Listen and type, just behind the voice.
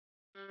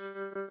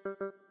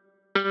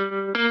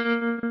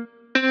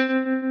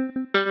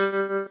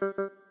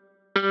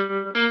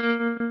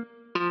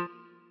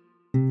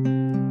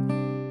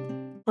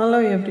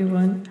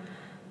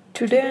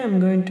Today I am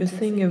going to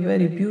sing a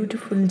very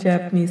beautiful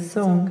Japanese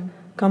song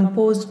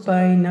composed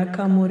by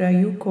Nakamura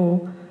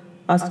Yuko,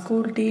 a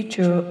school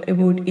teacher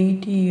about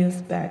 80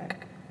 years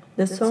back.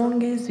 The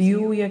song is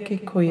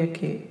yuuyake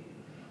koyake,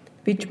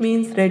 which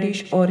means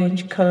reddish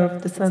orange color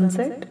of the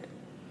sunset.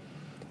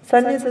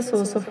 Sun is the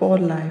source of all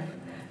life.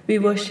 We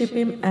worship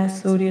him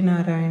as Surya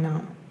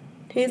Narayana.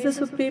 He is the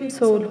supreme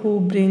soul who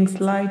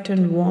brings light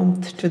and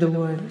warmth to the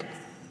world.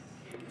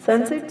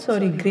 Sunsets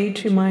are a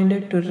great reminder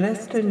to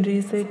rest and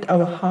reset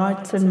our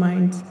hearts and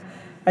minds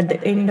at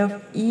the end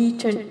of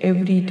each and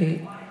every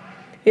day.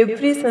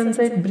 Every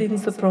sunset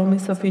brings the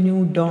promise of a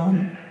new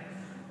dawn.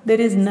 There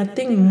is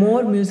nothing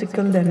more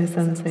musical than a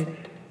sunset.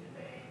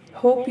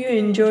 Hope you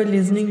enjoy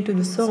listening to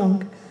the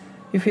song.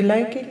 If you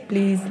like it,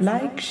 please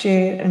like,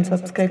 share, and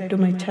subscribe to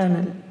my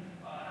channel.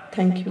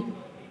 Thank you.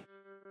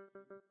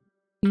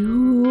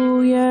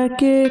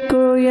 Yuuyake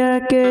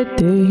koyake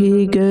te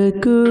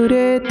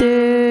higakurete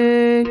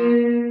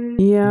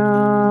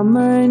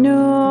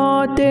Yamano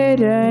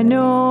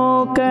terano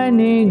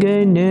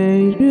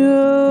kaneganaru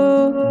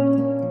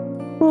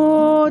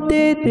O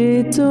te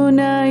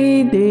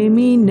tsunai de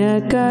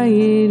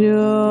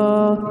minakairo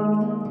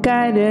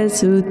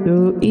Karasu to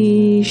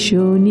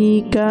isho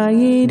ni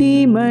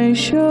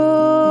kairimashou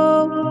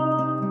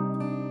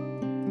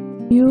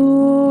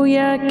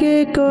Yuuyake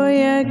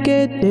koyake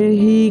te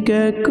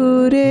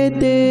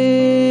higakurete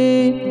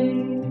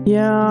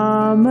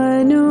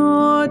Yamano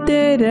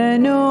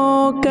terano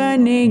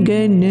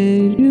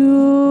kaneganaru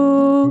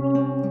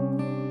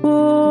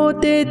O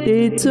te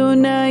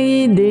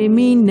tsunai de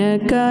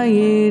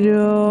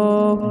minakairo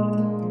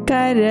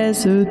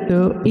Karasu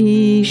to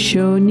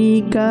isho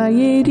ni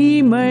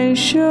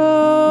kairimashou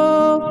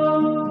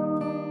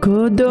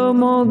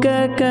Kodomo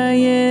ga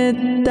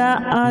kaeta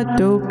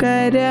ato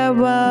kara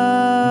wa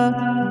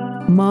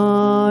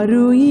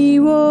Marui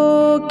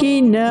wo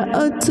kina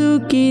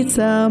otsuki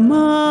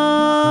sama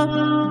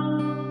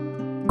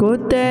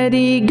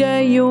Kotari ga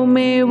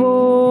yume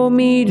wo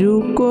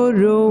miru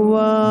koro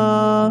wa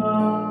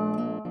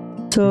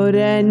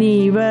Sora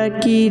ni wa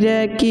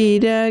kira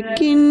kira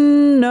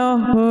kin no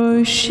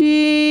hoshi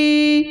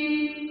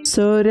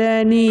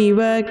Sora ni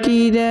wa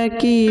kira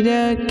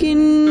kira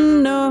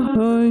kin no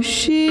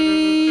hoshi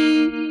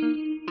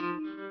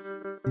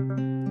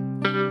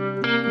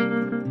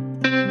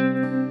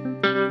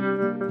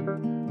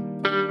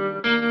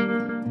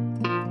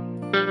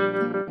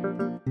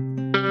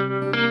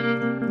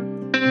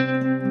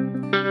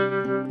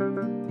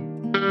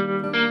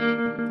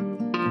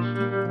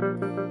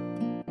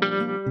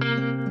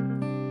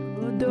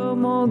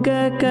Kodomo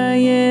ga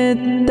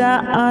kaeta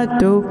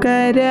ato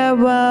kara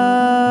wa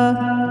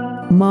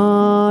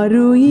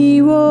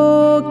Marui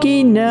wo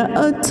kina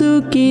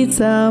otsuki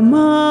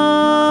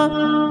sama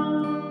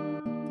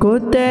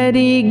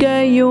Kotari ga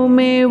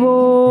yume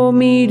wo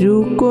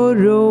miru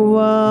koro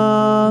wa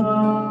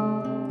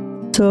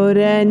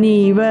Sora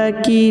ni wa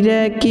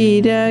kira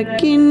kira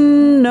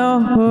kin no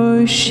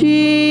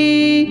hoshi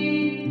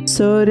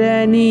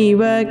Sora ni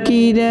wa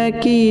kira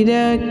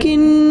kira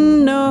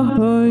kin no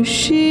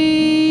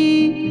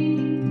hoshi